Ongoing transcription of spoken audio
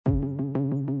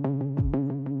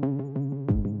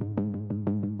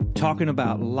talking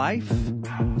about life,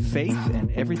 faith,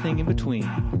 and everything in between.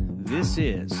 This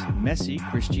is Messy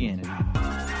Christianity.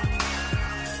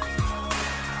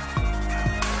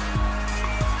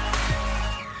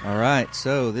 All right,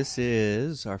 so this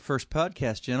is our first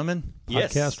podcast, gentlemen.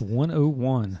 Yes. Podcast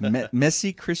 101.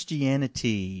 Messy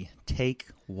Christianity, take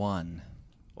one.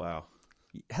 Wow.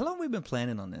 How long have we been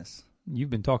planning on this?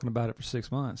 You've been talking about it for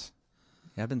 6 months.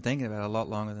 Yeah, I've been thinking about it a lot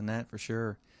longer than that, for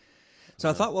sure. So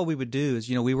I thought what we would do is,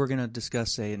 we were going to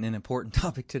discuss an important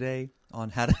topic today on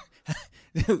how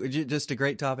to, just a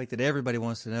great topic that everybody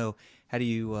wants to know. How do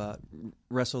you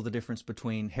wrestle the difference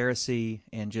between heresy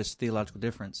and just theological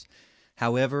difference?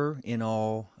 However, in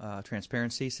all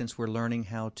transparency, since we're learning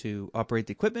how to operate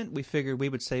the equipment, we figured we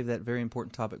would save that very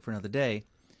important topic for another day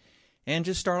and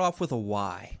just start off with a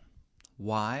why.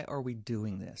 Why are we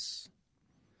doing this?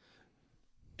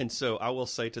 And so I will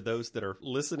say to those that are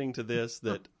listening to this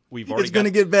that we've already It's going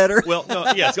to get better. Well,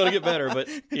 no, yeah, it's going to get better. But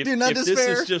if this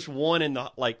despair. is just one in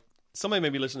the, somebody may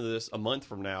be listening to this a month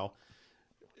from now,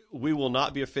 we will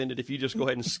not be offended if you just go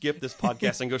ahead and skip this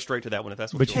podcast and go straight to that one if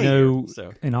that's what But you you want to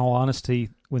hear. So, in all honesty,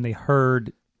 when they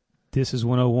heard this is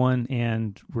 101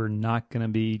 and we're not going to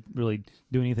be really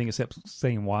doing anything except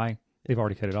saying why, they've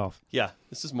already cut it off. yeah,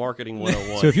 this is Marketing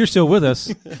 101. So if you're still with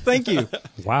us, Thank you.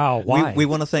 wow, why? We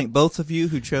want to thank both of you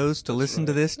who chose to listen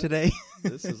to this today.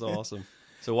 This is awesome.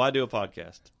 So why do a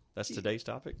podcast? That's today's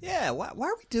topic? Yeah, why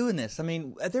are we doing this? I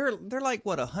mean, there are like,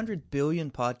 100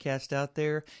 billion podcasts out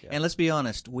there. Yeah. And let's be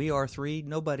honest, we are three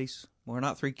nobodies. We're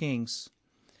not three kings.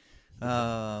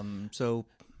 So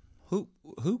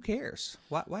who cares?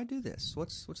 Why do this?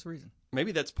 What's the reason?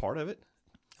 Maybe that's part of it.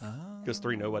 Because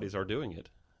three nobodies are doing it.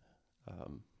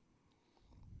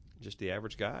 Just the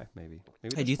average guy, maybe.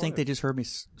 Hey, do you think they just heard me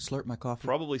slurp my coffee?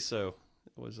 Probably so.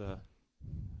 It was a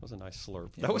nice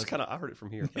slurp. Yeah, that was kind of. I heard it from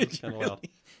here. That was kind of loud.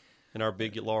 In our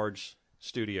big, large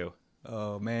studio.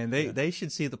 Oh man, they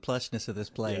should see the plushness of this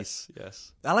place.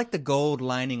 Yes. I like the gold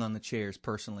lining on the chairs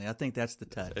personally. I think that's the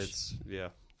touch. It's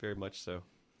very much so.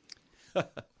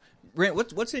 Brent,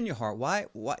 what's in your heart? Why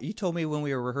you told me when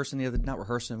we were rehearsing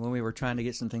when we were trying to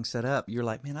get some things set up, you're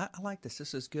like, man, I like this.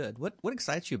 This is good. What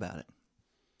excites you about it?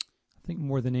 I think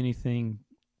more than anything,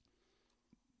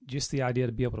 just the idea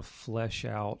to be able to flesh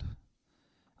out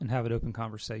and have an open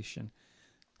conversation.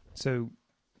 So,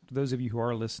 for those of you who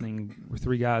are listening, we're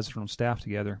three guys from staff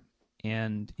together,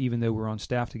 and even though we're on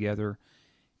staff together,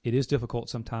 it is difficult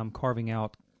sometimes carving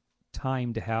out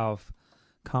time to have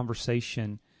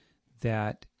conversation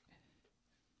that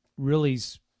really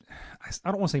is, I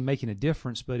don't want to say making a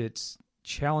difference, but it's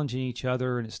challenging each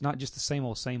other, and it's not just the same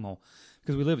old,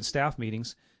 because we live in staff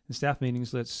meetings. In staff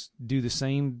meetings, let's do the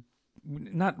same,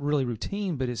 not really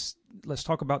routine, but let's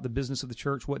talk about the business of the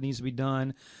church, what needs to be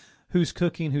done, who's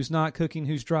cooking, who's not cooking,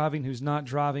 who's driving, who's not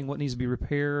driving, what needs to be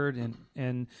repaired,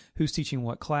 and who's teaching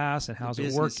what class, and how's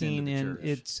it working. And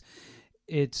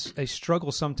it's a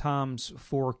struggle sometimes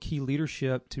for key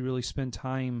leadership to really spend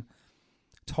time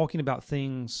talking about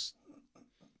things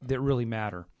that really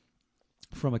matter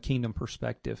from a kingdom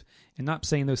perspective. And not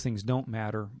saying those things don't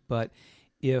matter, but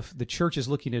if the church is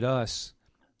looking at us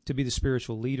to be the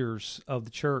spiritual leaders of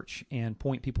the church and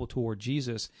point people toward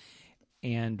Jesus,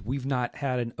 and we've not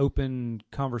had an open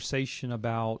conversation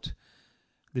about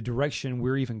the direction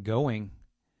we're even going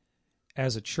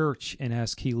as a church and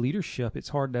as key leadership, it's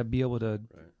hard to be able to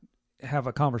have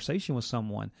a conversation with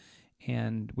someone.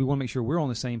 And we want to make sure we're on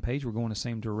the same page, we're going the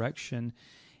same direction,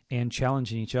 and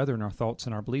challenging each other in our thoughts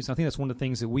and our beliefs. And I think that's one of the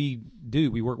things that we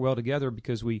do. We work well together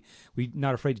because we're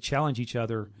not afraid to challenge each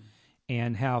other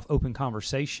and have open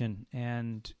conversation.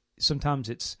 And sometimes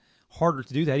it's harder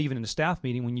to do that even in a staff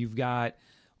meeting when you've got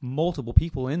multiple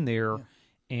people in there,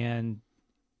 and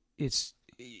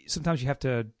sometimes you have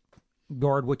to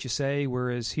guard what you say,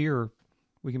 whereas here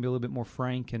we can be a little bit more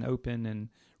frank and open and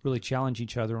really challenge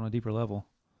each other on a deeper level.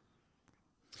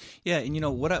 Yeah,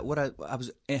 and what I was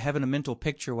having a mental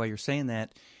picture while you're saying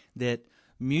that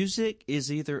music is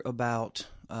either about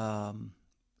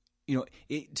to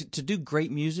do great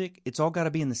music, it's all got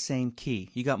to be in the same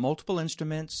key. You got multiple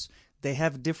instruments, they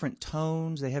have different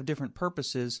tones, they have different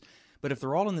purposes, but if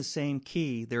they're all in the same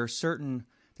key, there are certain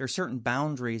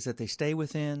boundaries that they stay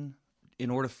within in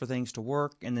order for things to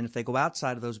work. And then if they go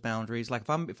outside of those boundaries, like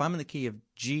if I'm in the key of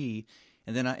G,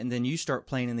 and then you start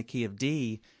playing in the key of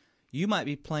D, you might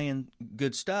be playing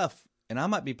good stuff, and I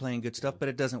might be playing good stuff, but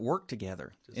it doesn't work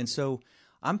together. And so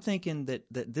I'm thinking that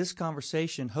this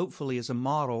conversation hopefully is a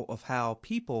model of how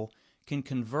people can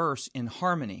converse in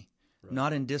harmony,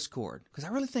 not in discord. Because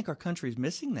I really think our country is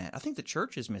missing that. I think the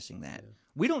church is missing that. Yeah.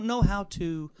 We don't know how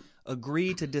to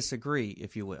agree to disagree,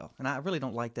 if you will. And I really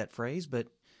don't like that phrase, but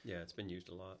Yeah, it's been used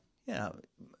a lot. Yeah,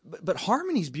 but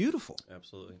harmony's beautiful.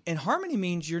 Absolutely. And harmony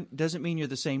means doesn't mean you're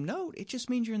the same note. It just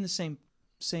means you're in the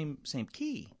same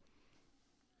key.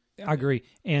 I agree.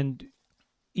 And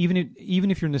even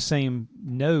if you're in the same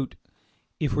note,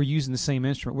 if we're using the same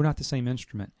instrument, we're not the same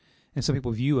instrument. And some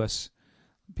people view us,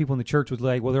 people in the church would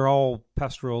like, well, they're all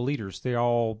pastoral leaders. They're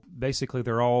all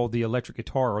the electric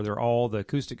guitar, or they're all the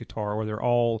acoustic guitar, or they're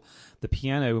all the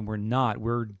piano, and we're not.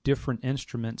 We're different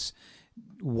instruments,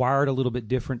 wired a little bit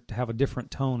different, to have a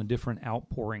different tone, a different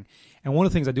outpouring. And one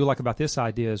of the things I do like about this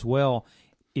idea as well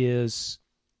is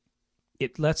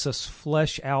it lets us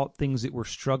flesh out things that we're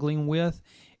struggling with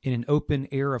in an open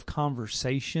air of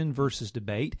conversation versus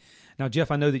debate. Now,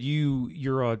 Jeff, I know that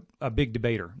you're a big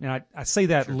debater, and I say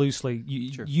that loosely.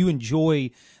 You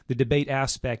enjoy the debate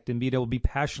aspect and being able to be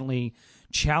passionately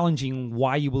challenging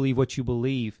why you believe what you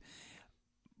believe.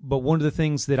 But one of the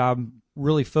things that I'm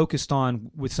really focused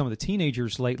on with some of the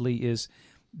teenagers lately is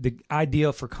the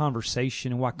idea for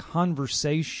conversation, and why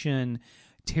conversation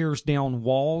tears down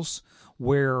walls,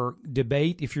 where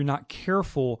debate, if you're not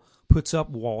careful, puts up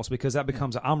walls, because that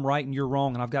becomes I'm right and you're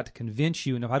wrong, and I've got to convince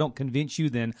you, and if I don't convince you,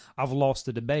 then I've lost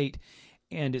the debate.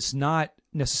 And it's not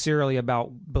necessarily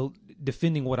about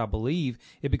defending what I believe.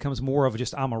 It becomes more of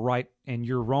just I'm a right and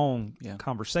you're wrong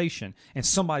conversation, and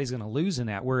somebody's going to lose in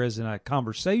that. Whereas in a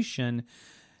conversation,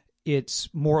 it's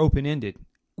more open-ended.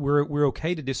 We're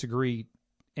okay to disagree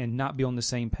and not be on the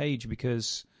same page,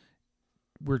 because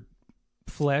we're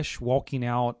flesh walking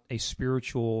out a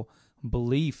spiritual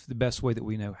belief the best way that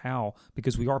we know how,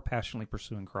 because we are passionately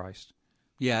pursuing Christ.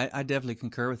 Yeah, I definitely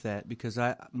concur with that, because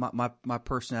my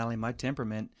personality, my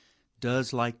temperament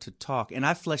does like to talk, and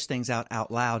I flesh things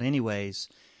out loud anyways.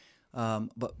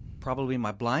 But probably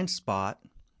my blind spot,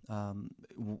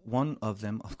 one of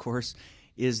them, of course,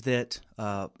 is that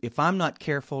if I'm not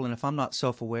careful and if I'm not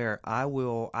self-aware, I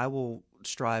will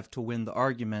strive to win the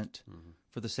argument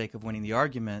for the sake of winning the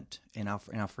argument, and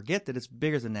I'll forget that it's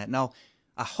bigger than that. Now,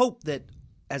 I hope that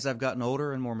as I've gotten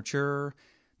older and more mature,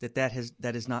 that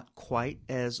is not quite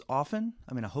as often.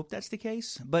 I mean, I hope that's the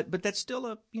case, but that's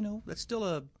still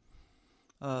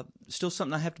still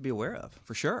something I have to be aware of,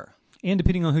 for sure. And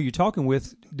depending on who you're talking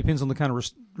with, depends on the kind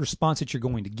of response that you're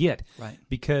going to get. Right.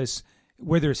 Because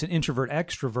whether it's an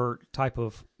introvert-extrovert type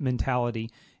of mentality,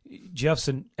 Jeff's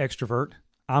an extrovert.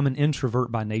 I'm an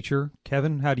introvert by nature.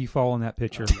 Kevin, how do you fall in that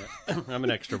picture? I'm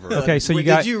an extrovert. Okay, so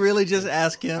Did you really just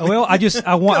ask him? Well, I just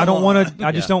don't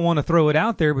want to throw it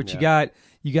out there, but you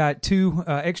got two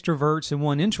extroverts and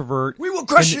one introvert. We will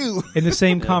crush you in the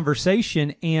same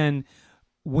conversation. And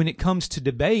when it comes to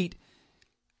debate,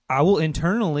 I will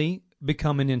internally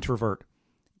become an introvert.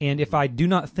 And if I do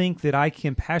not think that I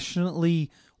can passionately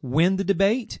win the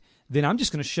debate, then I'm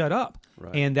just going to shut up.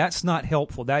 Right. And that's not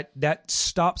helpful. That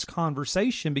stops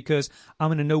conversation, because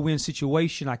I'm in a no-win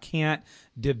situation. I can't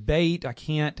debate. I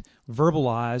can't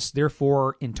verbalize.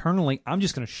 Therefore, internally, I'm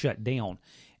just going to shut down.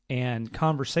 And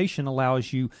conversation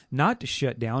allows you not to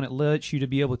shut down. It lets you to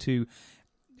be able to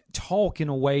talk in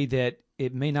a way that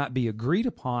it may not be agreed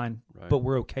upon, but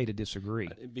we're okay to disagree.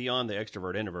 Beyond the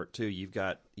extrovert introvert too, you've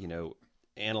got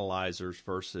analyzers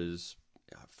versus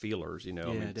feelers.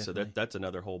 So that's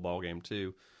another whole ballgame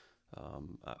too.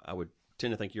 I would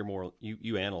tend to think you're more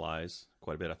you analyze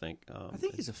quite a bit. I think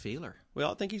he's a feeler.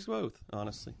 Well, I think he's both,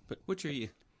 honestly. But which are you?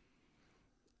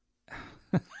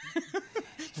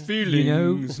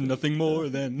 Feelings, nothing more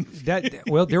than that.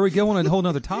 Well, there we go on a whole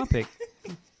other topic.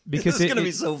 Because it's going to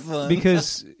be so fun.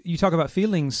 Because you talk about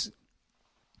feelings.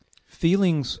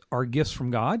 Feelings are gifts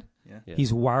from God. Yeah.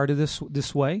 He's wired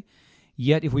this way.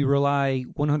 Yet, if we rely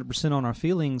 100% on our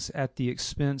feelings at the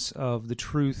expense of the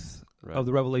truth of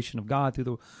the revelation of God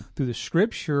through the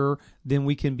Scripture, then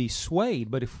we can be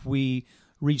swayed. But if we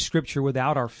read Scripture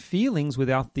without our feelings,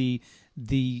 without the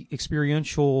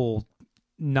experiential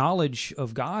knowledge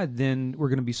of God, then we're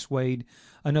going to be swayed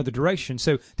another direction.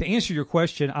 So to answer your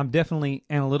question, I'm definitely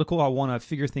analytical. I want to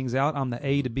figure things out. I'm the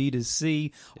A to B to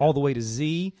C, all the way to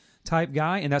Z type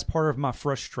guy, and that's part of my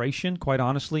frustration, quite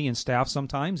honestly, in staff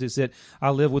sometimes, is that I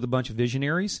live with a bunch of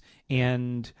visionaries,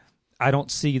 and I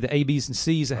don't see the A, B's, and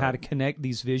C's of how to connect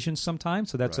these visions sometimes,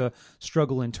 so that's a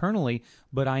struggle internally.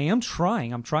 But I am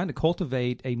trying. I'm trying to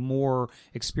cultivate a more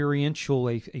experiential,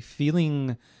 a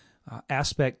feeling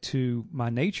aspect to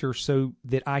my nature, so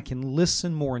that I can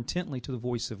listen more intently to the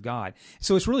voice of God.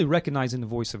 So it's really recognizing the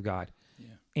voice of God.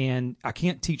 And I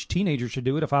can't teach teenagers to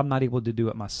do it if I'm not able to do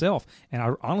it myself. And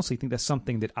I honestly think that's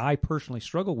something that I personally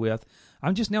struggle with.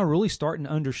 I'm just now really starting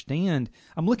to understand.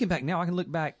 I'm looking back now. I can look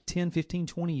back 10, 15,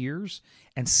 20 years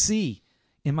and see,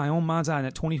 in my own mind's eye, in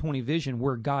that 20/20 vision,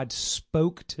 where God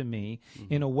spoke to me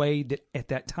in a way that at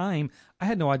that time I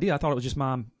had no idea. I thought it was just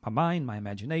my mind, my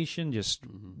imagination, just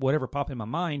whatever popped in my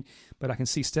mind. But I can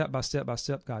see step by step by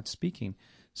step God speaking.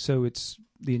 So it's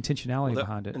the intentionality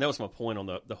behind it. And that was my point on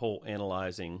the whole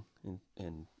analyzing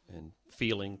and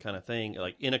feeling kind of thing.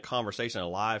 Like in a conversation, a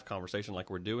live conversation like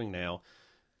we're doing now,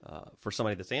 for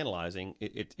somebody that's analyzing,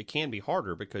 it can be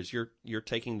harder because you're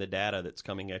taking the data that's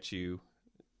coming at you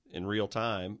in real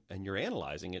time and you're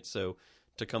analyzing it. So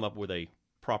to come up with a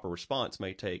proper response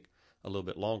may take a little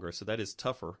bit longer. So that is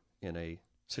tougher in a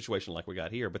situation like we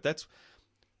got here. But that's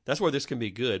where this can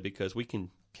be good, because we can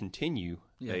continue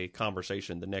a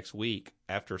conversation the next week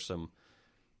after some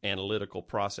analytical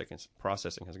processing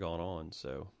has gone on.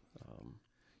 So,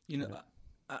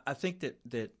 I think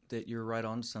that you're right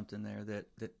on something there,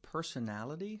 that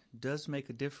personality does make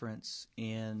a difference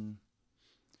in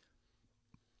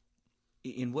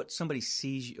what somebody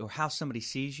sees you, or how somebody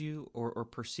sees you or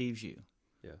perceives you.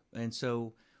 Yeah. And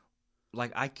so,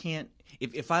 like, I can't,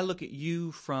 if I look at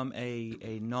you from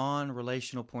a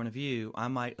non-relational point of view, I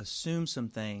might assume some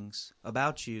things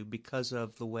about you because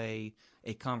of the way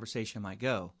a conversation might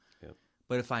go. Yep.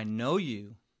 But if I know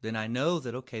you, then I know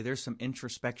that, okay, there's some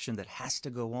introspection that has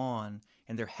to go on,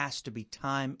 and there has to be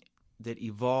time that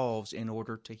evolves in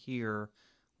order to hear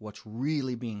what's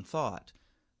really being thought.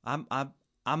 I'm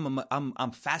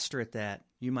faster at that.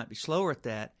 You might be slower at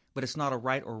that, but it's not a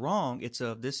right or wrong.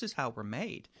 This is how we're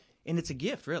made, and it's a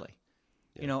gift, really.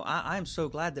 Yeah. I'm so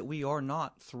glad that we are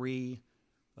not three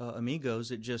amigos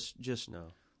that just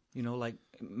no. Like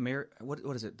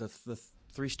what is it? The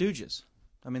Three Stooges.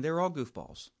 I mean, they're all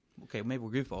goofballs. Okay, maybe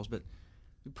we're goofballs, but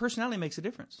personality makes a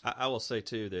difference. I will say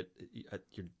too that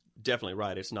you're definitely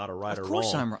right. It's not a right or wrong. Of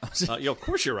course I'm right. Of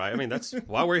course you're right. I mean, that's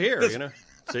why we're here.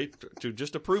 See, to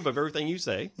just approve of everything you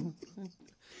say.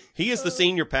 He is the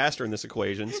senior pastor in this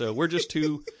equation, so we're just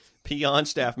two peon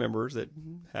staff members that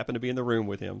happen to be in the room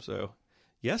with him. So,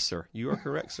 yes, sir, you are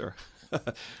correct, sir.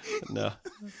 No,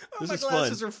 this is fun. My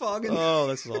glasses are fogging. Oh,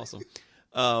 this is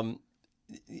awesome.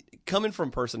 Coming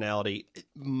from personality,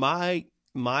 my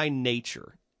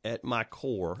nature at my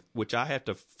core, which I have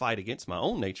to fight against my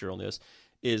own nature on this,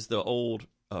 is the old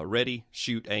ready,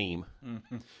 shoot, aim.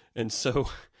 Mm-hmm. And so,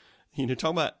 talking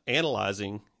about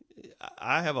analyzing,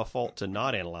 I have a fault to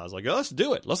not analyze. Like, let's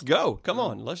do it. Let's go. Come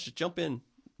on. Let's just jump in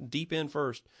deep in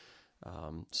first.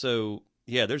 So,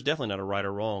 yeah, there's definitely not a right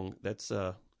or wrong. That's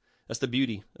the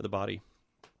beauty of the body.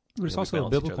 But it's also a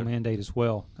biblical mandate as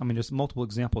well. I mean, there's multiple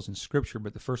examples in Scripture,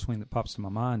 but the first one that pops to my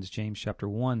mind is James chapter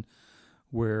 1,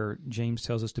 where James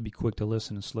tells us to be quick to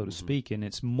listen and slow to speak. And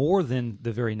it's more than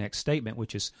the very next statement,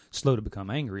 which is slow to become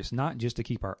angry. It's not just to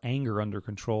keep our anger under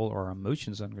control or our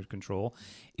emotions under control.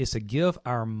 It's to give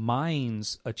our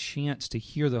minds a chance to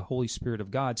hear the Holy Spirit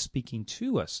of God speaking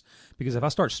to us. Because if I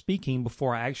start speaking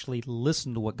before I actually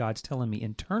listen to what God's telling me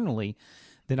internally,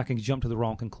 then I can jump to the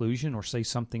wrong conclusion or say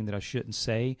something that I shouldn't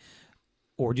say,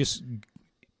 or just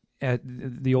at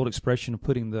the old expression of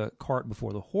putting the cart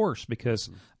before the horse, because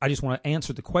I just want to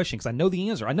answer the question because I know the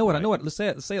answer. I know it. Right. I know it. Let's say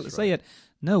it. Let's say it. Let's say it.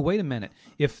 No, wait a minute.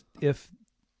 If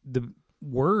the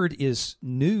word is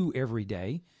new every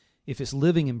day, if it's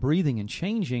living and breathing and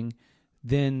changing,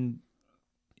 then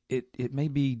it may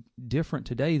be different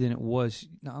today than it was.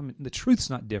 I mean, the truth's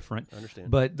not different. I understand.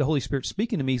 But the Holy Spirit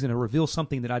speaking to me is going to reveal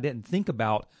something that I didn't think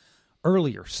about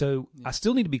earlier. So I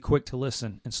still need to be quick to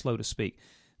listen and slow to speak.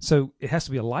 So it has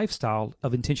to be a lifestyle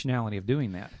of intentionality of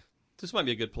doing that. This might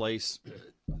be a good place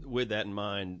with that in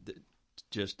mind.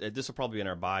 Just this will probably be in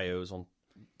our bios on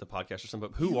the podcast or something.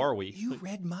 But who are we? You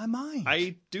read my mind.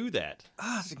 I do that.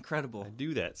 It's incredible. I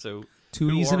do that. So two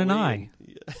E's and an I.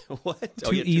 What?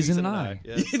 Two E's and an I.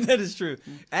 Yeah. That is true.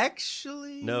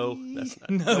 Actually, no, that's not.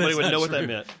 Nobody would know what that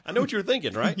meant. I know what you were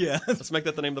thinking, right? Yeah. Let's make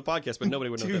that the name of the podcast, but nobody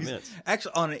would know what that meant.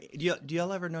 Actually, do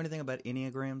y'all ever know anything about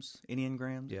Enneagrams? Yeah.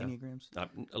 Enneagrams?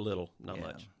 A little, not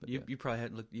much. You probably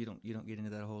hadn't looked. You don't get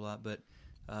into that a whole lot, but.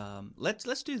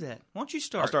 Let's do that. Why don't you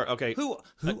start? I'll start. Okay. Who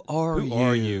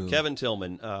are you? Kevin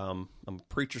Tillman. I'm a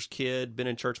preacher's kid. Been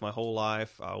in church my whole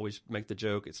life. I always make the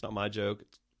joke. It's not my joke.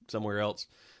 It's somewhere else.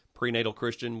 Prenatal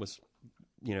Christian, was,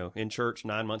 in church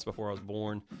 9 months before I was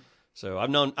born. So I've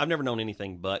never known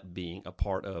anything but being a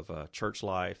part of church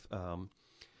life.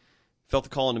 Felt the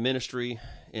call into ministry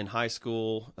in high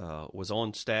school. Was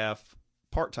on staff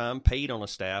part-time, paid on a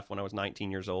staff when I was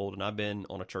 19 years old, and I've been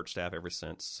on a church staff ever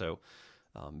since. So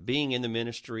being in the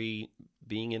ministry,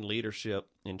 being in leadership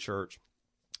in church,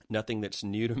 nothing that's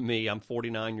new to me. I'm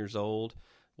 49 years old.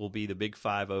 Will be the big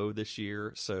 50 this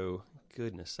year. So,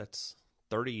 goodness, that's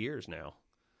 30 years now.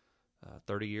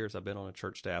 30 years I've been on a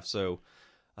church staff. So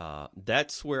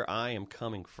That's where I am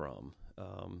coming from.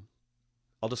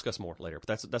 I'll discuss more later,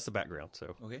 but that's the background.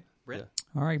 So okay, Brent.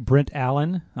 Yeah. All right, Brent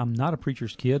Allen. I'm not a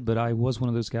preacher's kid, but I was one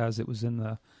of those guys that was in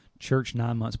the church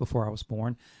 9 months before I was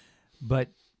born. But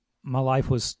my life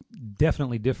was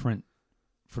definitely different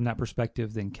from that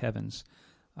perspective than Kevin's.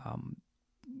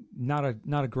 Not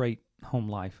a great home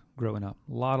life growing up.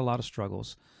 A lot of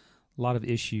struggles, a lot of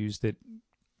issues that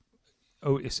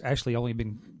it's actually only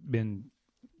been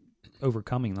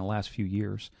overcoming in the last few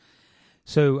years.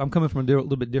 So I'm coming from a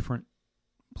little bit different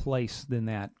place than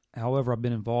that. However, I've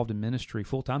been involved in ministry,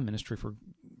 full-time ministry, for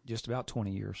just about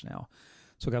 20 years now.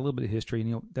 So I got a little bit of history,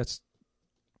 and that's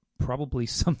probably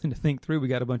something to think through. We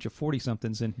got a bunch of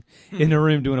 40-somethings in the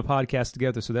room doing a podcast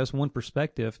together. So that's one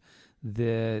perspective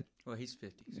that... Well, he's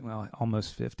 50. So. Well,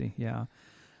 almost 50, yeah.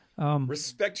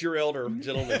 Respect your elder,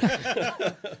 gentlemen.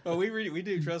 Oh, we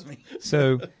do, trust me.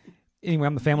 So anyway,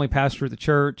 I'm the family pastor at the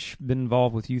church, been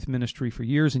involved with youth ministry for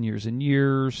years and years and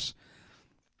years.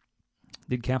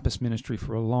 Did campus ministry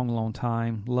for a long, long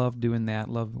time. Loved doing that.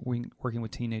 Loved working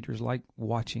with teenagers. Like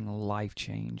watching life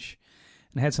change.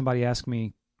 And I had somebody ask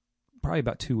me probably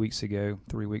about 3 weeks ago,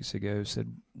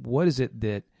 said, what is it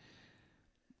that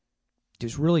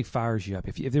just really fires you up?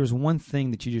 If there was one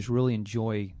thing that you just really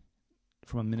enjoy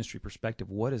from a ministry perspective,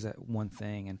 what is that one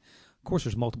thing? And of course,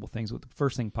 there's multiple things, but the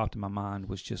first thing popped in my mind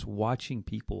was just watching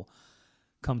people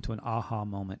come to an aha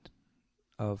moment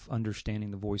of understanding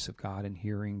the voice of God and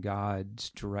hearing God's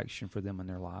direction for them in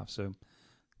their lives. So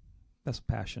that's a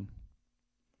passion.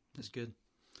 That's good.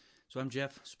 So I'm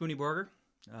Jeff Spoony Barger.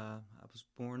 I was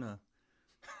born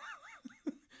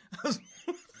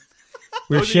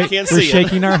We're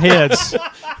shaking our heads.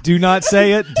 Do not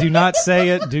say it. Do not say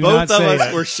it. Do Both not say it. Both of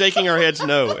us were shaking our heads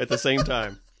no at the same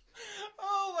time.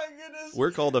 Oh, my goodness.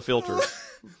 We're called the filters.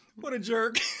 What a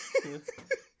jerk.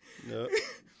 No.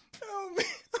 Oh, man.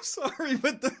 I'm sorry,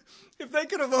 but if they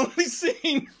could have only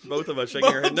seen both of us shaking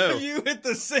our head no. Both of you at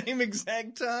the same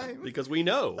exact time. Because we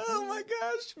know. Oh, my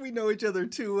gosh. We know each other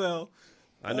too well.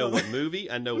 I know what movie.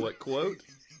 I know what quote.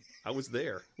 I was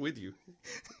there with you.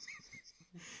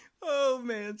 Oh,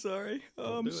 man, sorry.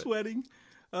 Oh, I'm sweating.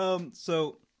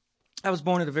 So I was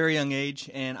born at a very young age,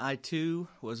 and I, too,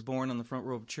 was born on the front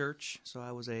row of church. So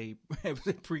I was a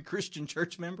pre-Christian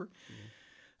church member.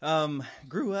 Mm-hmm.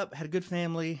 Grew up, had a good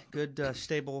family, good,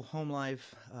 stable home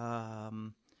life.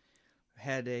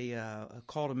 Had a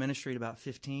call to ministry at about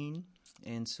 15.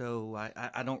 And so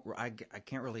I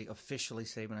can't really officially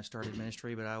say when I started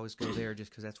ministry, but I always go there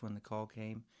just because that's when the call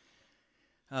came.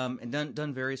 And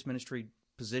done various ministry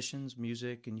positions,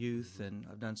 music and youth, and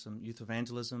I've done some youth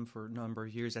evangelism for a number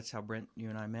of years. That's how Brent, you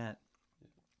and I met.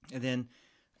 And then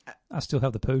I still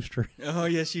have the poster. Oh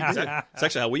yes, you do. It's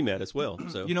actually how we met as well.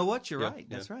 So you know what? You're right.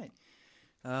 That's right.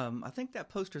 I think that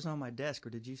poster's on my desk, or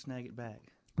did you snag it back?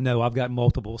 No, I've got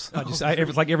multiples.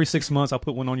 Every 6 months, I'll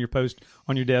put one on your post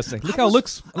on your desk. Say, look how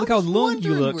long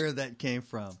you look. Where that came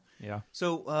from? Yeah.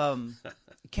 So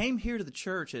came here to the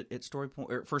church at Story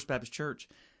Point, or First Baptist Church.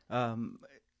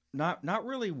 Not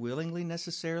really willingly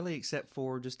necessarily, except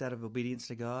for just out of obedience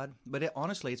to God. But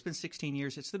honestly, it's been 16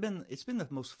 years. It's been the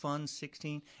most fun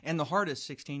 16 and the hardest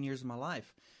 16 years of my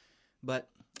life. But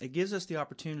it gives us the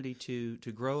opportunity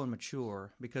to grow and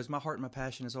mature, because my heart and my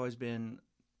passion has always been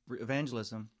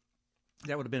evangelism.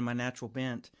 That would have been my natural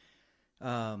bent.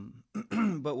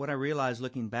 But what I realized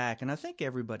looking back, and I think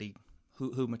everybody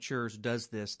who matures does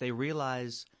this, they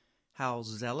realize how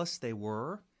zealous they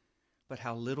were, but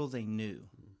how little they knew.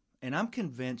 And I'm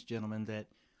convinced, gentlemen, that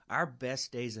our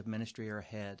best days of ministry are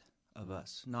ahead of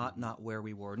us, not where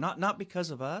we were. Not because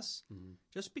of us,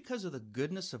 just because of the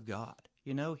goodness of God.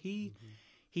 You know, He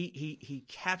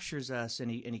captures us and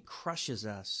he crushes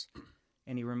us,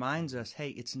 and he reminds us, hey,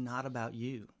 it's not about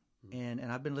you. And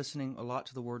I've been listening a lot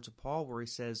to the words of Paul, where he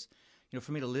says, you know,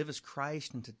 for me to live is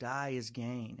Christ and to die is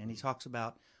gain. And he talks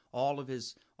about all of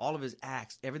his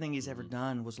acts, everything he's ever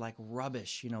done was like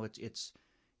rubbish. You know, it's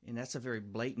and that's a very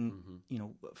blatant, you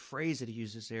know, phrase that he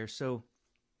uses there. So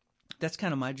that's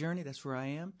kind of my journey. That's where I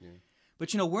am. Yeah.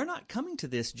 But, you know, we're not coming to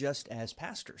this just as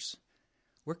pastors.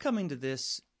 We're coming to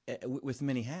this with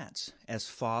many hats, as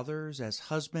fathers, as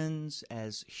husbands,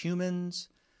 as humans.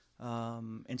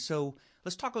 And so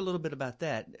let's talk a little bit about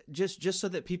that, just so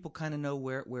that people kind of know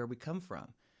where we come from.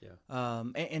 Yeah.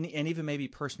 And even maybe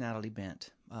personality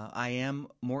bent. I am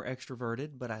more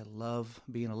extroverted, but I love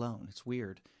being alone. It's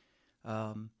weird.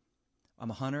 I'm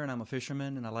a hunter and I'm a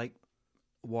fisherman, and I like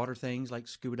water things like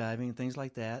scuba diving and things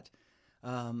like that.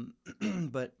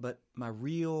 But my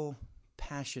real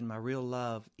passion, my real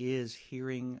love is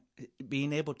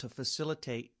being able to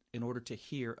facilitate in order to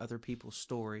hear other people's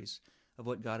stories of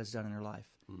what God has done in their life.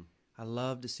 I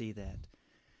love to see that.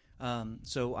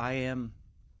 So I am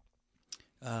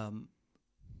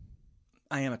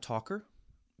a talker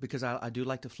because I do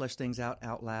like to flesh things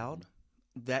out loud.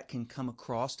 That can come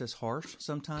across as harsh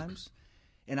sometimes,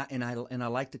 and I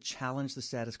like to challenge the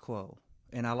status quo,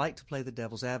 and I like to play the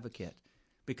devil's advocate.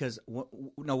 Because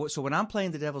so when I'm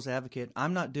playing the devil's advocate,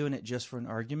 I'm not doing it just for an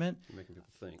argument. You're making people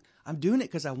think. I'm doing it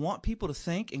because I want people to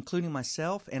think, including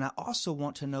myself, and I also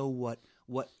want to know what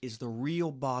is the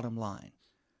real bottom line.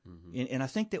 Mm-hmm. And I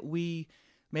think that we,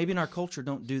 maybe in our culture,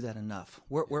 don't do that enough.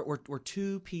 We're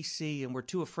too PC and we're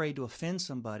too afraid to offend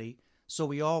somebody, so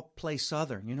we all play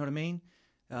Southern. You know what I mean?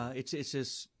 It's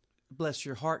this bless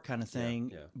your heart kind of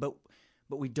thing. Yeah. But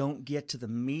we don't get to the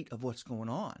meat of what's going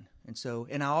on.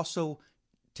 And I also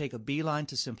take a beeline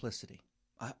to simplicity.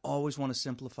 I always want to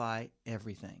simplify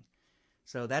everything.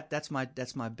 So that's my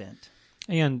bent.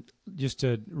 And just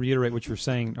to reiterate what you're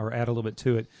saying, or add a little bit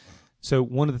to it, so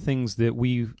one of the things that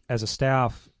we as a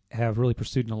staff have really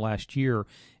pursued in the last year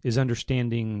is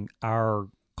understanding our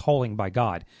calling by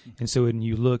God. And so when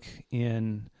you look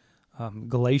in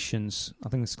Galatians, I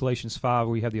think it's Galatians 5,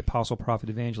 where you have the apostle, prophet,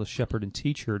 evangelist, shepherd, and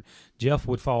teacher, Jeff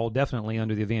would fall definitely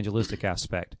under the evangelistic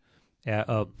aspect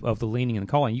of the leaning and the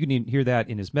calling. You can hear that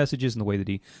in his messages and the way that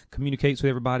he communicates with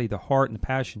everybody. The heart and the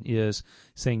passion is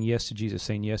saying yes to Jesus,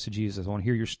 saying yes to Jesus. I want to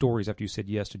hear your stories after you said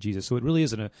yes to Jesus. So it really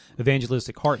is an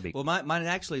evangelistic heartbeat. Well, mine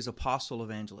actually is apostle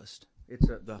evangelist. It's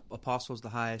the apostle is the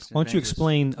highest. Why don't you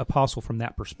explain apostle from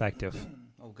that perspective?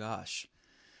 Oh gosh,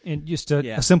 and just a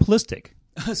simplistic.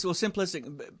 So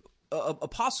simplistic.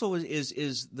 Apostle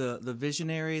is the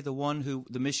visionary,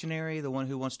 the missionary, the one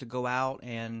who wants to go out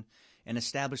and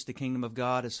establish the kingdom of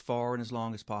God as far and as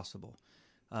long as possible.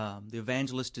 The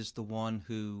evangelist is the one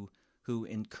who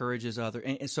encourages others.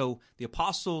 And so the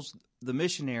apostles, the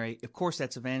missionary, of course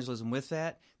that's evangelism with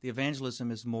that. The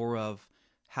evangelism is more of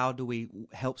how do we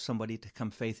help somebody to come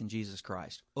faith in Jesus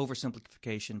Christ.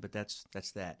 Oversimplification, but that's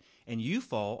that. And you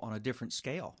fall on a different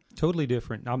scale. Totally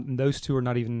different. Those two are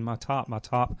not even my top. My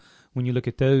top, when you look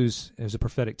at those, as a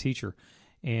prophetic teacher.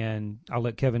 And I'll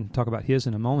let Kevin talk about his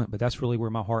in a moment, but that's really where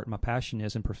my heart and my passion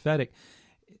is. And prophetic,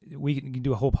 we can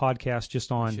do a whole podcast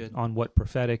just on what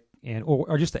prophetic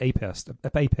or just the APEST.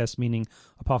 APEST meaning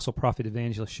apostle, prophet,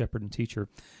 evangelist, shepherd, and teacher.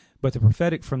 But the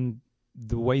prophetic, from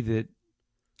the way that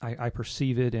I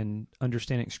perceive it and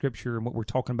understanding Scripture and what we're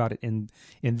talking about in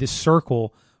this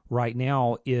circle right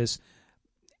now, is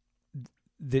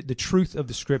the truth of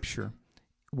the Scripture.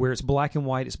 Where it's black and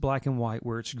white, it's black and white.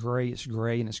 Where it's gray,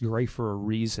 and it's gray for a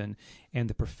reason. And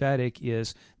the prophetic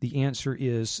is, the answer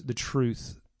is the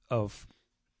truth of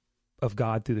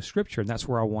God through the Scripture, and that's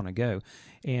where I want to go.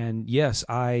 And yes,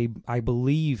 I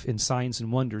believe in signs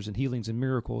and wonders and healings and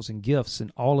miracles and gifts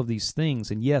and all of these things.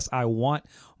 And yes, I want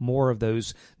more of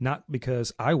those, not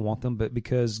because I want them, but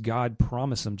because God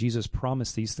promised them. Jesus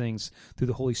promised these things through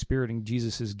the Holy Spirit and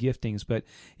Jesus' giftings. But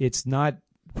it's not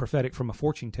prophetic from a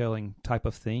fortune-telling type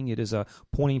of thing. It is a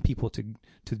pointing people to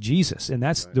Jesus. And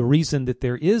that's right. The reason that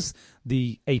there is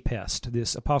the APEST,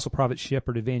 this apostle, prophet,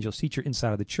 shepherd, evangelist, teacher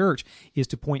inside of the church, is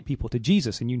to point people to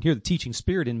Jesus. And you can hear the teaching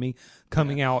spirit in me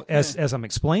coming out as I'm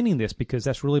explaining this, because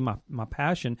that's really my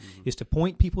passion, is to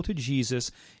point people to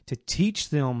Jesus, to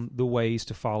teach them the ways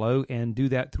to follow, and do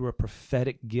that through a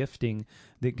prophetic gifting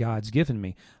that God's given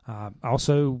me.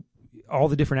 Also, all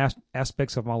the different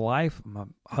aspects of my life, my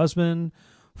husband,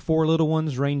 4 little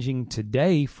ones ranging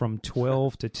today from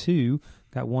 12 to 2.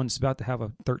 Got one that's about to have a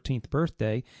 13th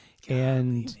birthday.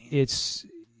 And it's,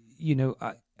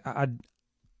 I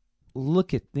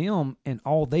look at them and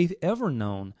all they've ever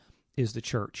known is the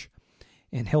church.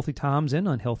 And healthy times and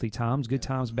unhealthy times, good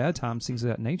times, bad times, things of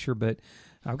that nature. But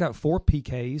I've got 4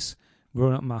 PKs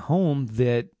growing up in my home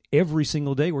that every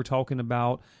single day we're talking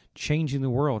about changing the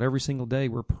world. Every single day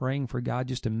we're praying for God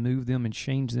just to move them and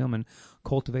change them and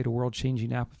cultivate a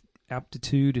world-changing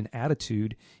aptitude and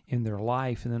attitude in their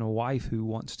life, and then a wife who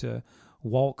wants to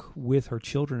walk with her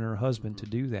children and her husband to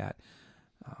do that.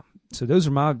 So those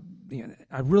are my,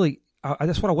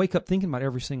 that's what I wake up thinking about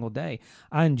every single day.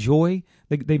 I enjoy,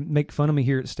 they make fun of me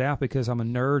here at staff because I'm a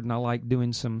nerd and I like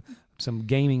doing some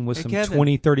gaming with Kevin,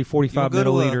 20, 30, 45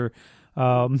 milliliter.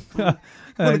 Want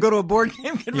to go to a board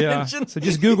game convention? Yeah. So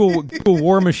just Google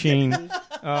War Machine,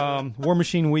 War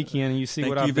Machine Weekend, and you see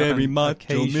what I've done. Thank you very much,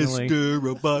 Mr.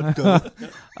 Roboto.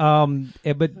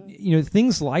 But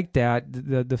things like that,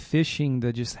 the fishing,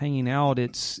 the just hanging out,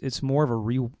 it's more of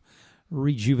a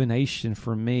rejuvenation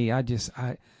for me.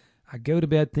 I go to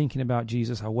bed thinking about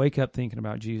Jesus. I wake up thinking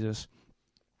about Jesus,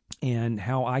 and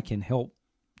how I can help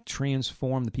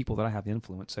transform the people that I have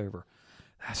influence over.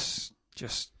 That's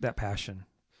just that passion.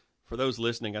 for those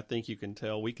listening, I think you can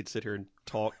tell we could sit here and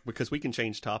talk because we can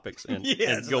change topics and,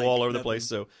 Yeah, and go all over the place.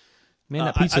 So, man,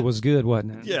 that pizza was good,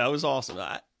 wasn't it? Yeah, it was awesome.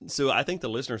 So I think the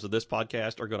listeners of this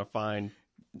podcast are going to find.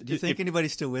 Do you think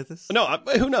anybody's still with us? No,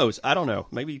 who knows? I don't know.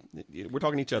 Maybe we're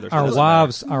talking to each other. So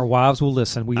our wives will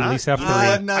listen. We at least have three.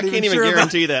 I can't even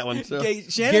guarantee that one. So.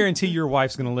 Guarantee your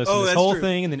wife's going to listen to this whole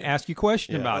thing and then ask you a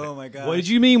question about it. Oh my God! What did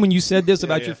you mean when you said this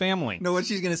about your family? No, what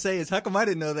she's going to say is, "How come I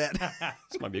didn't know that?"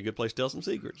 This might be a good place to tell some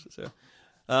secrets. So,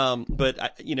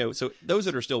 but so those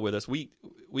that are still with us, we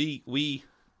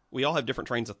all have different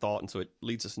trains of thought, and so it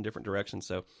leads us in different directions.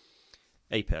 So,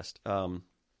 APEST.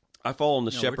 I fall on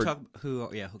the shepherd.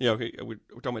 Okay. We're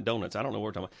talking about donuts. I don't know what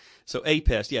we're talking about. So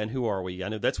APEST, and who are we? I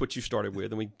know that's what you started with,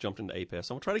 and we jumped into APEST.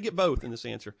 So I'm trying to get both in this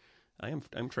answer.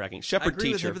 I'm tracking. Shepherd I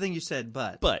agree teacher. with everything you said,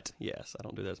 but yes, I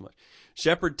don't do that as much.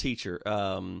 Shepherd teacher.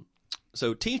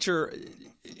 So teacher,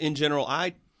 in general,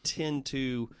 I tend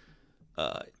to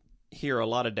hear a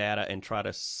lot of data and try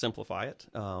to simplify it.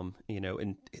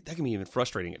 And that can be even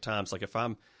frustrating at times. Like if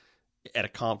I'm at a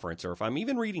conference or if I'm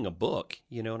even reading a book,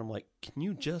 and I'm like, can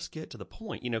you just get to the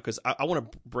point? Because I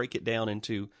want to break it down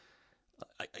into,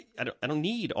 I don't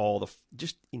need all the,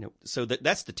 so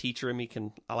that's the teacher in me.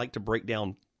 I like to break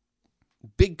down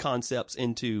big concepts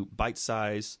into bite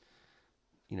size,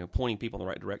 pointing people in the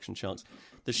right direction chunks.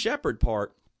 The shepherd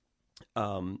part,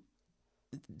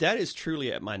 that is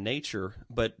truly at my nature,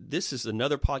 but this is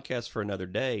another podcast for another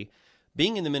day.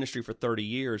 Being in the ministry for 30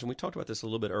 years, and we talked about this a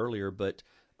little bit earlier, but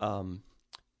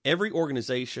every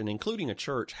organization, including a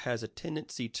church, has a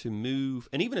tendency to move,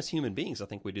 and even as human beings, I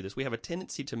think we do this, we have a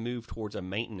tendency to move towards a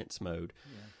maintenance mode.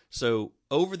 Yeah. So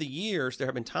over the years, there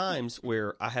have been times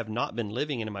where I have not been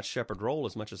living in my shepherd role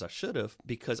as much as I should have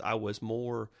because I was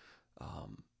more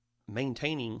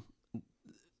maintaining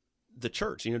the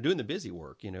church, doing the busy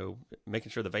work,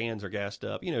 making sure the vans are gassed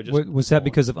up, Was that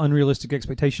because of unrealistic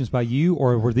expectations by you,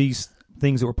 or were these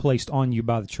things that were placed on you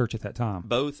by the church at that time?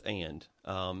 Both and.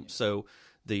 So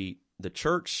the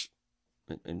church,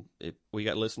 and if we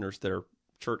got listeners that are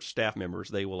church staff members,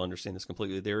 they will understand this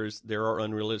completely. There are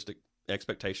unrealistic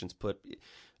expectations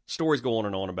stories go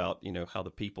on about, how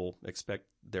the people expect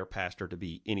their pastor to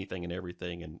be anything and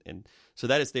everything. And so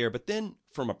that is there. But then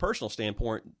from a personal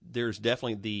standpoint, there's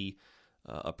definitely the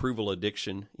approval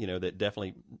addiction, that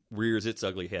definitely rears its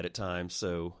ugly head at times.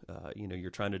 So, you're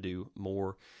trying to do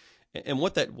more. And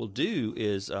what that will do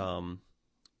is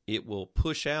it will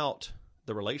push out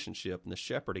the relationship and the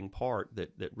shepherding part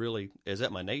that really is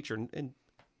at my nature. And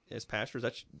as pastors,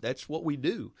 that's what we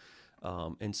do.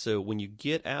 And so when you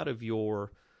get out of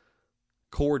your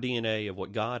core DNA of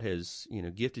what God has,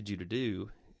 gifted you to do,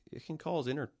 it can cause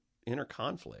inner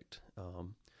conflict.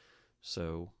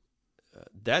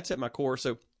 That's at my core.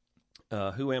 So,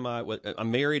 who am I?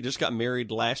 I'm married. Just got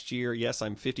married last year. Yes,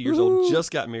 I'm 50 years old.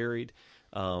 Just got married.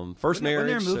 First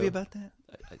marriage. Wasn't there a movie about that?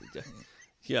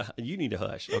 Yeah, you need to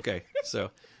hush. Okay,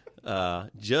 so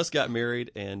just got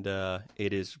married, and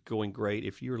it is going great.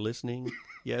 If you're listening,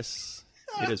 yes.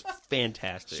 It is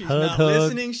fantastic. She's not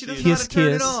listening. She doesn't know how to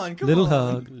turn it on. Come little on.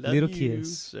 hug, Love little you.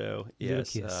 kiss. So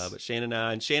yes, but Shannon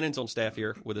and Shannon's on staff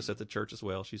here with us at the church as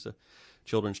well. She's a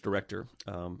children's director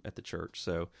at the church.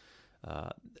 So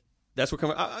that's what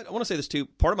coming. I want to say this too.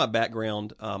 Part of my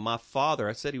background, my father.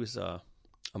 I said he was.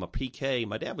 I'm a PK.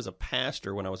 My dad was a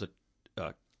pastor when I was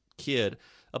a kid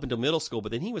up until middle school,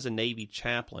 but then he was a Navy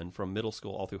chaplain from middle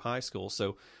school all through high school.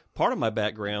 So part of my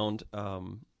background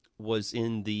was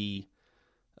in the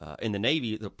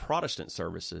Navy, the Protestant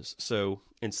services. So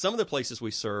in some of the places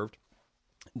we served,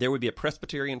 there would be a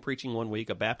Presbyterian preaching one week,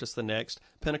 a Baptist the next,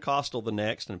 Pentecostal the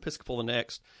next, and Episcopal the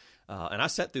next. And I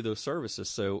sat through those services.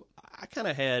 So I kind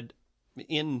of had,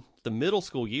 in the middle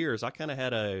school years, I kind of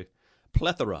had a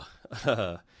plethora,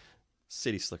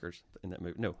 City Slickers in that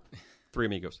movie. No, Three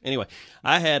Amigos. Anyway,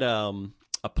 I had a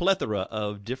plethora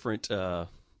of different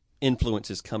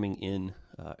influences coming in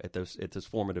at those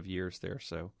formative years there.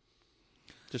 So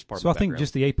just part. So I think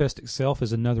just the APEST itself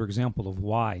is another example of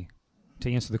why.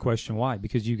 To answer the question why,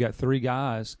 because you got three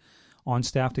guys on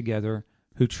staff together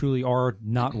who truly are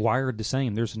not wired the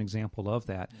same. There's an example of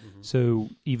that. Mm-hmm. So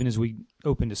even as we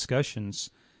open discussions,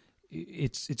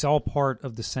 it's all part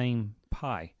of the same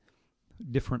pie,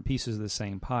 different pieces of the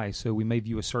same pie. So we may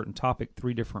view a certain topic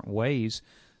three different ways,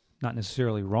 not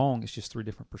necessarily wrong. It's just three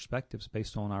different perspectives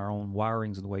based on our own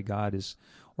wirings and the way God has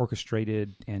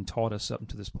orchestrated and taught us up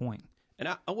to this point. And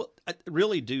I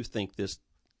really do think this.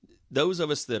 Those of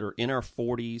us that are in our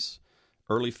 40s,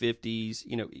 early 50s,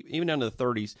 even down to the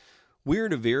 30s, we're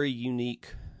at a very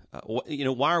unique.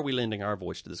 Why are we lending our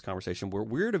voice to this conversation?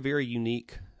 We're at a very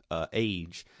unique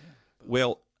age. Yeah.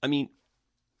 Well, I mean,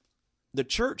 the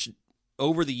church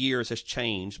over the years has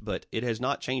changed, but it has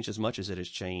not changed as much as it has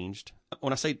changed.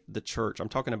 When I say the church, I'm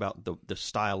talking about the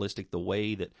stylistic, the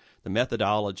way that the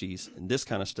methodologies and this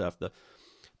kind of stuff,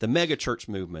 the mega church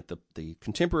movement, the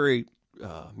contemporary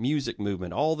music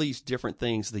movement, all these different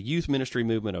things, the youth ministry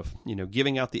movement of,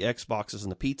 giving out the Xboxes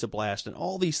and the pizza blast and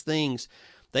all these things,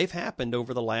 they've happened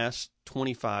over the last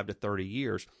 25 to 30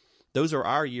 years. Those are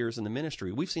our years in the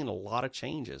ministry. We've seen a lot of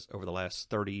changes over the last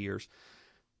 30 years.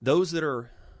 Those that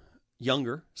are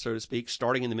younger, so to speak,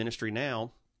 starting in the ministry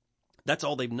now, that's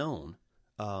all they've known.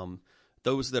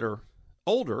 Those that are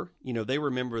older, they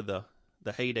remember the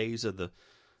heydays of the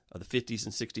 50s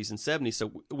and 60s and 70s.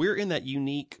 So we're in that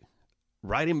unique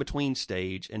right in between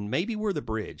stage, and maybe we're the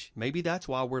bridge. Maybe that's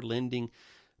why we're lending.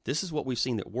 This is what we've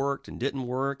seen that worked and didn't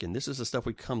work, and this is the stuff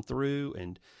we've come through,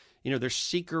 and there's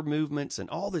seeker movements and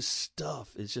all this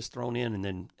stuff is just thrown in,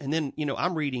 and then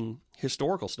I'm reading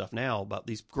historical stuff now about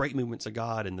these great movements of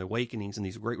God and the awakenings and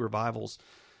these great revivals,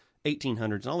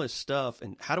 1800s and all this stuff,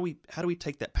 and how do we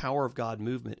take that power of God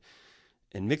movement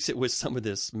and mix it with some of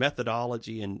this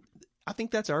methodology? And I think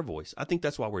that's our voice. I think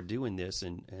that's why we're doing this,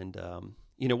 and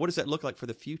what does that look like for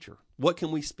the future? What can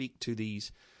we speak to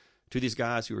these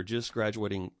guys who are just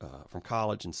graduating from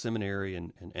college and seminary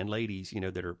and ladies,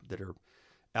 that are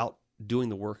out doing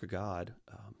the work of God?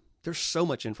 There's so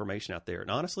much information out there,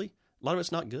 and honestly, a lot of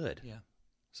it's not good. Yeah.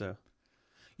 So,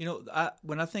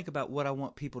 when I think about what I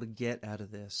want people to get out of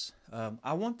this,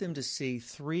 I want them to see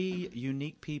three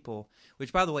unique people.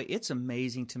 Which, by the way, it's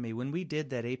amazing to me when we did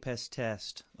that APES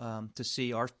test to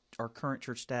see our current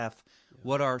church staff,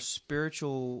 what our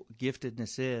spiritual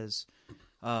giftedness is.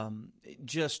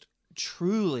 Just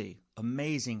truly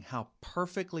amazing how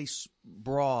perfectly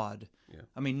broad. Yeah.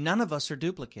 I mean, none of us are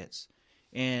duplicates,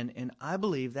 and I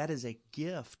believe that is a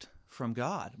gift from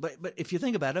God. But if you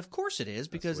think about it, of course it is,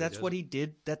 because that's what he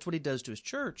did. That's what he does to his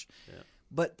church. Yeah.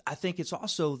 But I think it's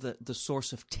also the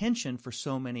source of tension for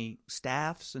so many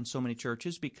staffs and so many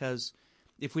churches, because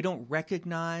if we don't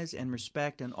recognize and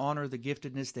respect and honor the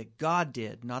giftedness that God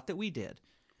did, not that we did,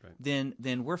 right,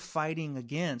 then we're fighting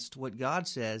against what God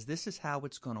says. This is how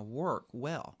it's going to work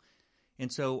well.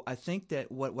 And so I think that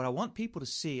what I want people to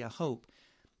see, I hope,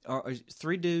 are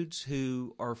three dudes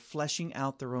who are fleshing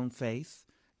out their own faith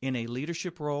in a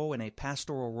leadership role, in a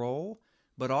pastoral role,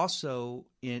 but also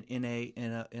in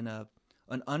an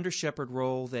under shepherd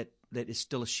role that is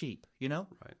still a sheep, right?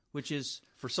 Which is,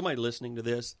 for somebody listening to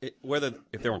this, whether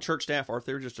if they're on church staff or if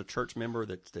they're just a church member,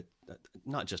 that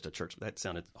not just a church, that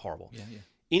sounded horrible. Yeah.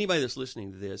 Anybody that's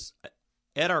listening to this,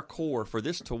 at our core, for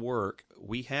this to work,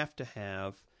 we have to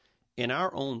have, in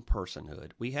our own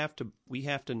personhood, we have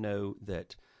to know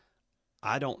that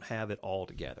I don't have it all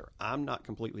together. I'm not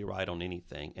completely right on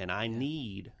anything, and I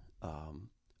need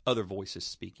other voices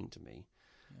speaking to me.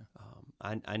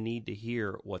 Yeah. I need to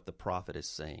hear what the prophet is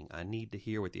saying. I need to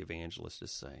hear what the evangelist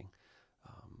is saying.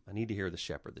 I need to hear the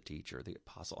shepherd, the teacher, the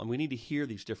apostle. And we need to hear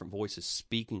these different voices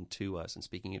speaking to us and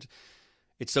speaking into.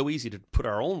 It's so easy to put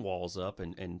our own walls up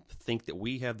and think that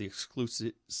we have the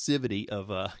exclusivity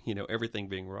of everything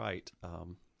being right.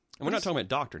 And we're not talking about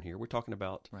doctrine here. We're talking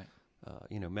about right.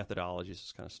 Methodologies,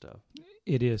 this kind of stuff.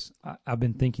 It is. I've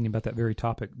been thinking about that very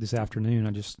topic this afternoon.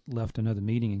 I just left another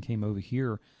meeting and came over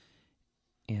here,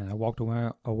 and I walked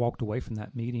away from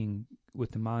that meeting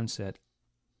with the mindset,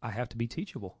 I have to be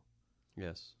teachable.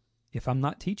 Yes. If I'm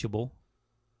not teachable,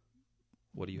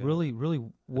 what do you really,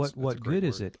 what good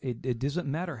is it? It doesn't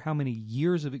matter how many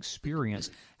years of experience,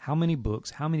 how many books,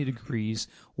 how many degrees,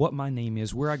 what my name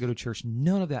is, where I go to church.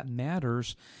 None of that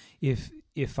matters if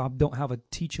I don't have a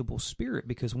teachable spirit,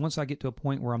 because once I get to a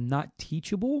point where I'm not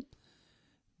teachable,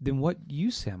 then what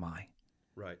use am I?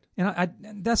 Right.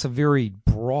 And that's a very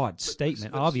broad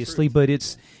statement, obviously, but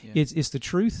it's the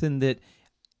truth in that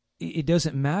it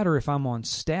doesn't matter if I'm on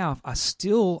staff. I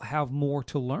still have more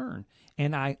to learn.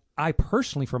 And I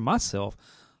personally, for myself,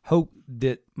 hope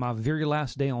that my very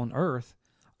last day on earth,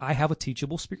 I have a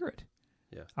teachable spirit.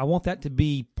 Yeah. I want that to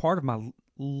be part of my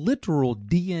literal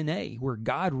DNA, where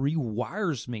God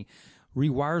rewires me,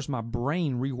 rewires my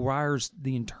brain, rewires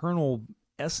the internal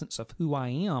essence of who I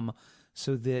am,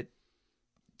 so that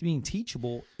being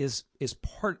teachable is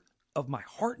part of my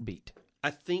heartbeat. I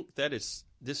think this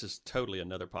is totally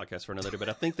another podcast for another day, but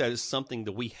I think that is something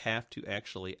that we have to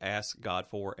actually ask God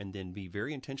for, and then be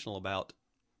very intentional about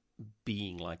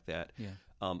being like that. Yeah.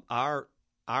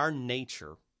 Our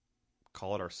nature,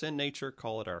 call it our sin nature,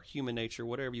 call it our human nature,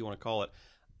 whatever you want to call it,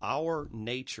 our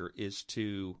nature is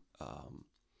to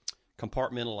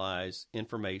compartmentalize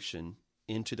information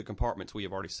into the compartments we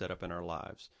have already set up in our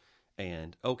lives.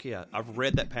 And, okay, I've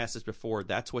read that passage before.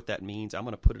 That's what that means. I'm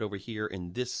going to put it over here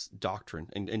in this doctrine.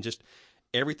 And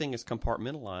everything is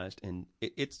compartmentalized, and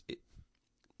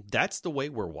that's the way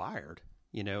we're wired,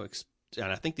 you know. And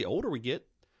I think the older we get,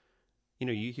 you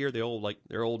know, you hear the old, like,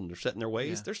 they're old and they're set in their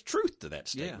ways. Yeah. There's truth to that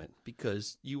statement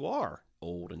because you are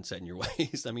old and set in your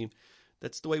ways. I mean,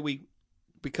 that's the way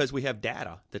because we have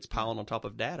data that's piling on top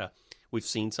of data. We've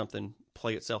seen something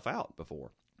play itself out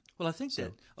before. Well, I think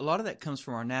that a lot of that comes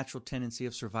from our natural tendency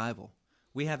of survival.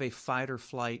 We have a fight or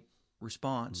flight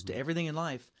response to everything in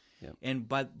life. Yep. And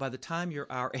by the time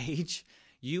you're our age,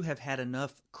 you have had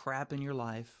enough crap in your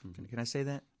life. Can I say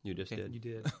that? You just did. You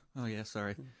did. Oh, yeah,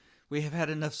 sorry. We have had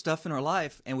enough stuff in our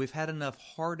life, and we've had enough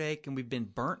heartache, and we've been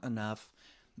burnt enough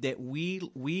that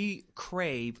we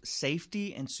crave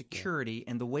safety and security.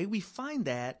 And the way we find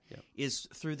that is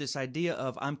through this idea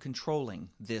of I'm controlling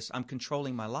this. I'm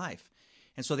controlling my life.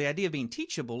 And so the idea of being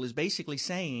teachable is basically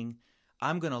saying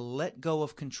I'm going to let go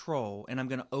of control, and I'm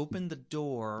going to open the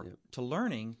door to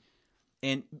learning.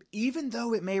 And even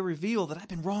though it may reveal that I've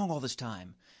been wrong all this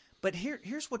time, but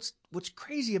here's what's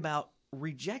crazy about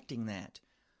rejecting that.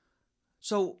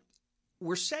 So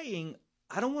we're saying,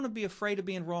 I don't want to be afraid of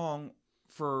being wrong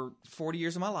for 40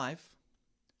 years of my life,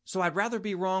 so I'd rather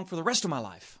be wrong for the rest of my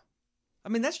life. I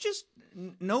mean, that's just,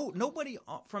 nobody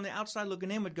from the outside looking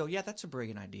in would go, yeah, that's a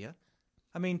brilliant idea.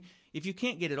 I mean, if you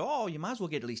can't get it all, you might as well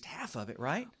get at least half of it,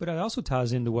 right? But it also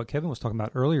ties into what Kevin was talking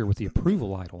about earlier with the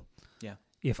approval idol. Yeah.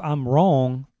 If I'm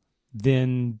wrong,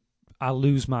 then I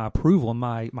lose my approval and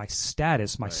my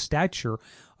status, my stature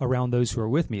around those who are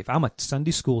with me. If I'm a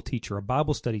Sunday school teacher, a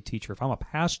Bible study teacher, if I'm a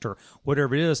pastor,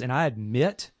 whatever it is, and I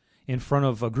admit in front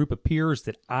of a group of peers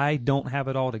that I don't have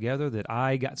it all together, that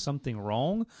I got something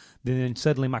wrong, then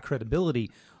suddenly my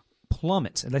credibility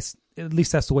plummets. And at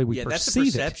least that's the way we perceive it. That's a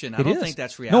perception. I don't think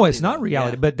that's reality. No, it's not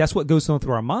reality, but that's what goes on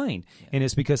through our mind. Yeah. And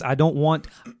it's because I don't want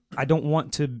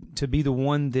to be the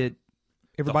one that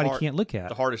everybody can't look at.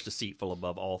 The heart is deceitful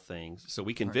above all things. So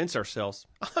we convince ourselves,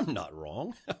 I'm not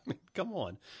wrong. I mean, come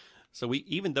on. So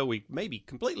even though we may be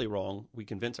completely wrong, we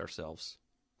convince ourselves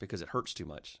because it hurts too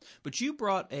much. But you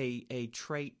brought a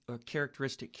trait or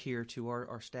characteristic here to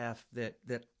our staff that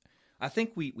I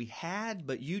think we had,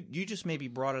 but you just maybe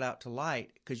brought it out to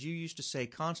light because you used to say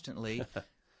constantly,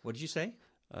 what did you say?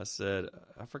 I said,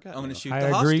 I forgot. I'm going to shoot I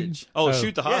the agree. hostage. Oh,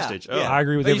 shoot the hostage. Yeah, Oh. yeah. I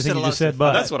agree with But everything you just said,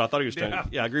 but but That's what I thought he was trying to.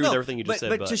 Yeah, I agree with everything you just said.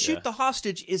 But to shoot yeah. the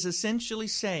hostage is essentially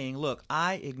saying, look,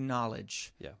 I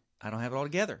acknowledge I don't have it all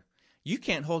together. You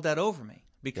can't hold that over me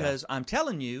because I'm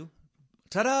telling you,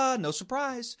 ta-da, no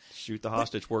surprise. Shoot the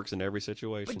hostage works in every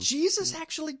situation. But Jesus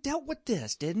actually dealt with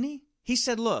this, didn't he? He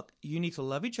said, look, you need to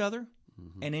love each other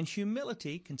and in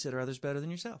humility consider others better than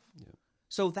yourself. Yeah.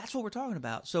 So that's what we're talking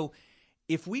about. So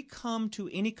if we come to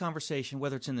any conversation,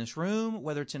 whether it's in this room,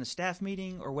 whether it's in a staff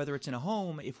meeting, or whether it's in a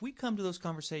home, if we come to those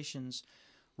conversations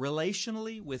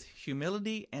relationally with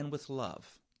humility and with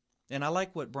love, and I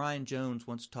like what Brian Jones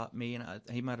once taught me, and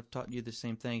he might have taught you the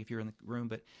same thing if you're in the room,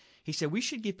 but he said we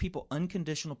should give people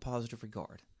unconditional positive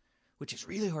regard, which is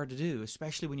really hard to do,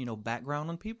 especially when you know background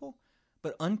on people.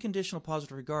 But unconditional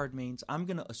positive regard means I'm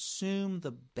going to assume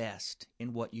the best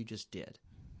in what you just did.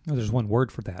 No, there's one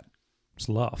word for that. It's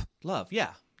love. Love,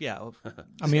 yeah.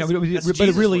 I mean, but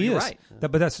it really is. Right.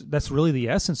 But that's really the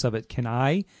essence of it. Can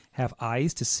I have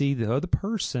eyes to see the other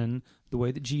person the way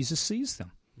that Jesus sees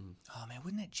them? Oh man,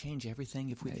 wouldn't that change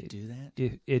everything if we could do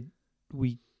that?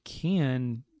 We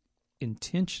can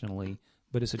intentionally,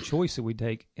 but it's a choice that we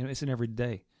take, and it's an every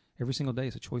single day.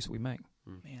 It's a choice that we make.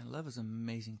 Man, love is an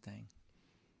amazing thing.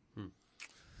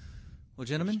 Well,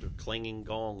 gentlemen, just a clanging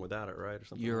gong without it, right, or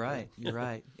something. You're right. You're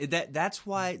right. That's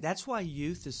why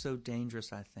youth is so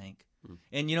dangerous, I think.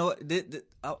 And you know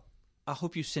what? I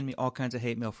hope you send me all kinds of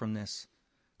hate mail from this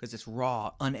because it's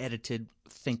raw, unedited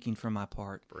thinking from my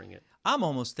part. Bring it. I'm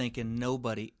almost thinking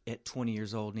nobody at 20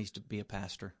 years old needs to be a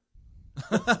pastor.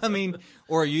 I mean,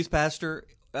 or a youth pastor.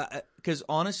 Because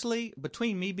honestly,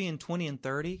 between me being 20 and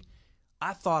 30,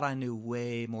 I thought I knew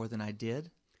way more than I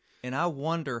did. And I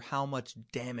wonder how much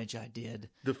damage I did.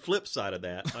 The flip side of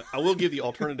that, I will give the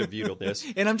alternative view to this.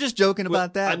 And I'm just joking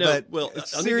about that, I know. but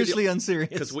it's seriously unserious.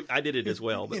 Because I did it as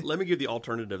well. But let me give the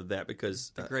alternative to that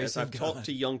because as I've talked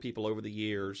to young people over the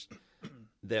years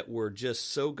that were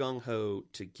just so gung-ho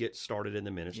to get started in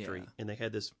the ministry, and they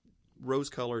had this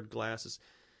rose-colored glasses.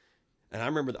 And I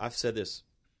remember I've said this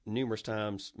numerous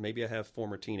times. Maybe I have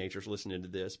former teenagers listening to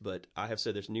this, but I have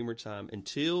said this numerous times.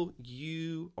 Until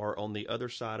you are on the other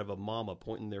side of a mama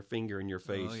pointing their finger in your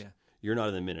face, you're not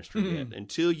in the ministry yet.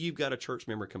 Until you've got a church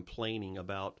member complaining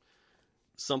about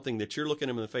something that you're looking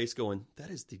them in the face going, that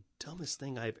is the dumbest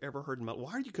thing I've ever heard in my life.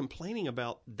 Why are you complaining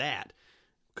about that?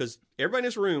 Because everybody in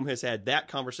this room has had that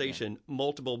conversation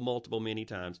multiple, many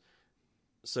times.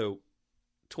 So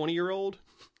 20-year-old,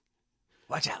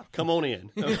 watch out. Come on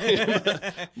in.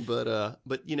 But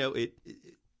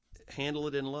handle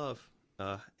it in love.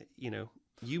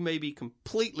 You may be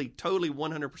completely, totally,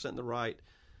 100% in the right,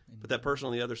 but that person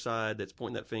on the other side that's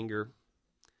pointing that finger,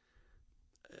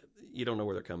 you don't know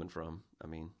where they're coming from. I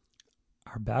mean,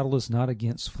 our battle is not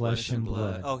against flesh and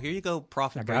blood. Oh, here you go,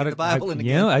 prophet. Bring the Bible in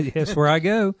again. Yeah, that's where I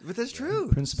go. But that's true.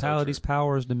 Principalities,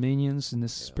 powers, dominions in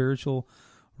this spiritual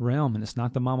realm, and it's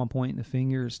not the mama pointing the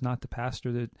finger. It's not the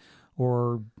pastor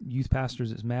or youth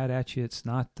pastors that's mad at you. It's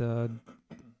not the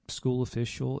school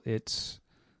official. It's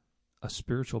a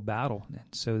spiritual battle. And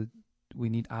so we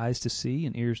need eyes to see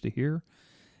and ears to hear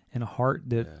and a heart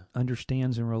that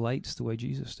understands and relates the way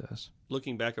Jesus does.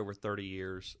 Looking back over 30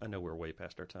 years, I know we're way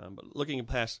past our time, but looking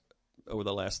past over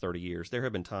the last 30 years, there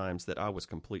have been times that I was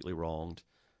completely wronged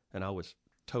and I was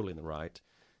totally in the right.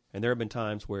 And there have been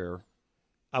times where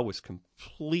I was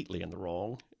completely in the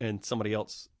wrong and somebody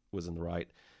else was in the right.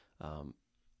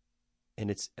 And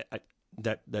it's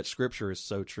that scripture is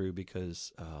so true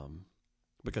because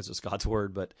it's God's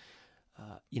word. But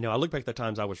I look back at the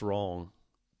times I was wrong.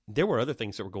 There were other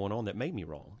things that were going on that made me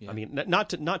wrong. Yeah. I mean, not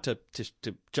to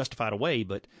justify it away,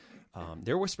 but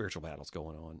there were spiritual battles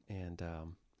going on, and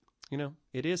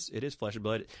it is flesh and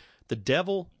blood. The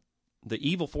devil, the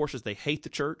evil forces, they hate the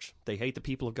church, they hate the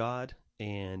people of God,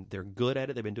 and they're good at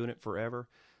it. They've been doing it forever.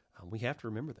 We have to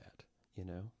remember that.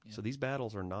 So these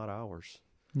battles are not ours.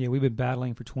 Yeah, we've been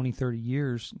battling for 20, 30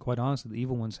 years. Quite honestly, the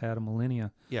evil ones had a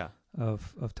millennia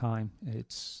of time.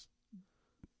 It's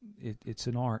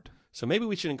an art. So maybe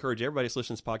we should encourage everybody that's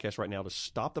listening to this podcast right now to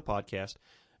stop the podcast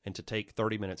and to take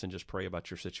 30 minutes and just pray about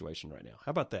your situation right now. How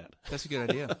about that? That's a good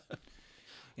idea.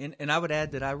 And I would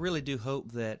add that I really do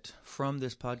hope that from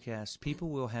this podcast, people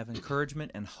will have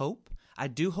encouragement and hope. I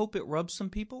do hope it rubs some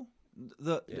people.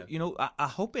 I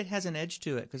hope it has an edge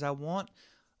to it because I want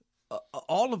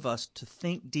all of us to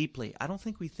think deeply. I don't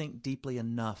think we think deeply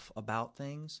enough about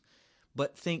things,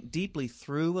 but think deeply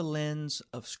through a lens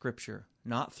of Scripture,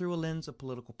 not through a lens of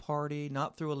political party,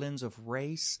 not through a lens of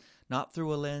race, not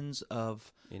through a lens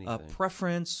of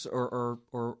preference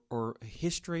or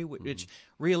history, which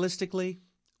realistically,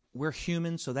 we're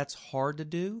human, so that's hard to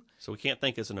do. So we can't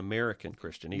think as an American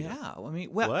Christian either. Yeah, I mean,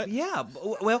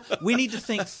 we need to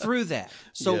think through that.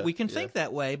 So we can think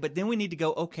that way, but then we need to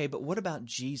go, okay, but what about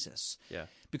Jesus? Yeah.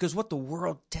 Because what the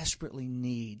world desperately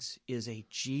needs is a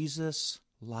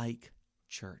Jesus-like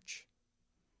church.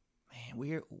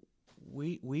 Man,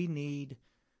 we need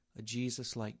a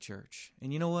Jesus-like church.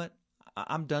 And you know what?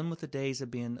 I'm done with the days of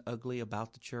being ugly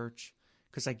about the church.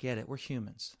 Because I get it, we're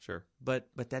humans. Sure. But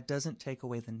that doesn't take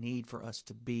away the need for us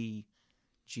to be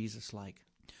Jesus-like.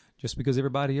 Just because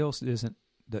everybody else doesn't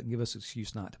give us an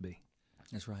excuse not to be.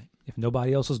 That's right. If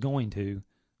nobody else is going to,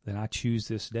 then I choose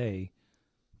this day.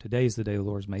 Today is the day the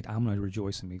Lord has made. I'm going to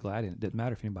rejoice and be glad in it. It doesn't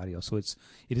matter if anybody else. So it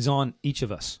is on each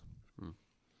of us.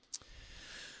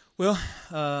 Well,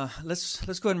 let's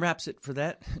go ahead and wrap it for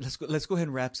that. Let's go ahead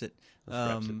and wrap it.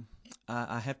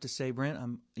 I have to say,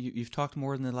 Brent, you've talked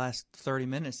more than the last 30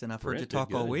 minutes than I've heard you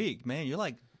talk all week. Man, you're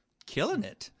like killing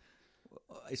it.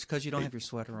 It's because you don't have your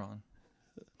sweater on.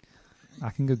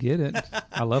 I can go get it.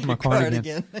 I love my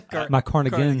cardigan. My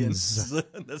cardigans.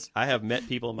 I have met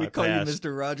people in my past. We call you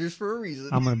Mr. Rogers for a reason.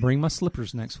 I'm going to bring my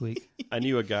slippers next week. I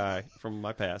knew a guy from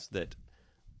my past that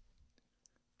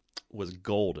was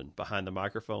golden behind the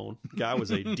microphone. Guy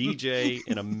was a DJ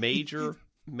in a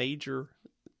major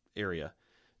area.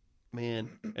 Man,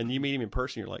 and you meet him in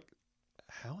person, you're like,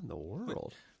 how in the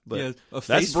world? But a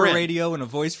face for radio and a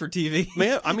voice for TV.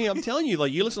 Man, I mean, I'm telling you,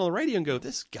 like, you listen on the radio and go,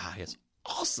 this guy is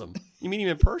awesome. You meet him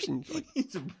in person, you're like,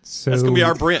 that's going to be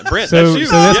our Brent. Brent, that's you.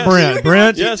 So that's Brent.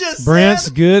 Brent's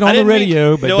good on the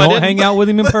radio, but don't hang out with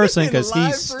him in person because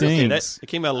he stinks. It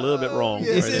came out a little bit wrong.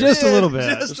 Yes, right just a little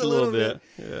bit. Just a little bit.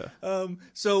 Yeah.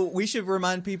 So we should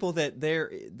remind people that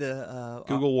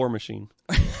Google War Machine.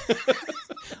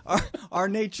 Our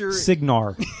nature,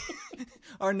 Signar.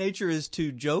 Our nature is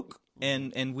to joke,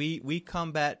 and we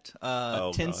combat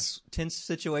tense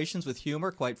situations with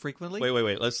humor quite frequently.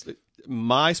 Wait.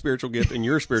 My spiritual gift and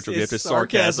your spiritual gift is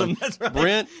sarcasm. That's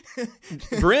right.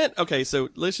 Brent. Okay, so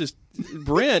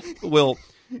Brent will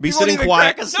be he sitting won't even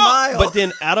quiet, crack a smile. But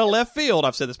then out of left field,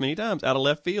 I've said this many times. Out of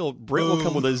left field, Brent will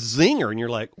come with a zinger, and you're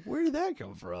like, "Where did that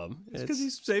come from?" It's because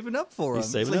he's saving up for him.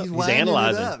 He's saving up. He's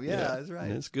analyzing. Yeah, that's right.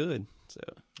 And it's good. So,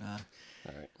 all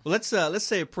right. Well, let's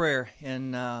say a prayer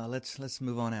and let's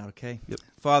move on out. Okay. Yep.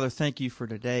 Father, thank you for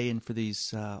today and for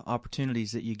these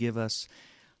opportunities that you give us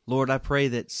Lord, I pray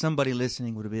that somebody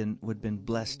listening would have been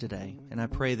blessed today. And I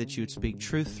pray that you would speak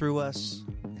truth through us,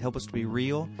 help us to be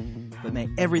real, but may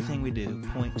everything we do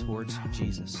point towards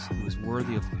Jesus, who is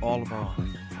worthy of all of our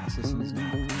honor. Ask this in his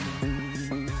name.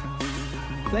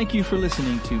 Thank you for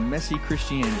listening to Messy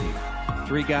Christianity.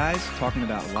 3 guys talking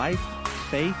about life,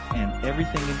 faith, and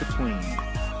everything in between.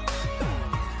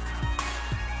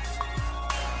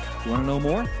 If you want to know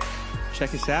more?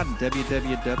 Check us out at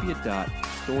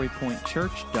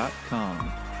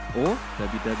www.storypointchurch.com or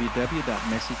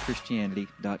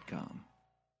www.messychristianity.com.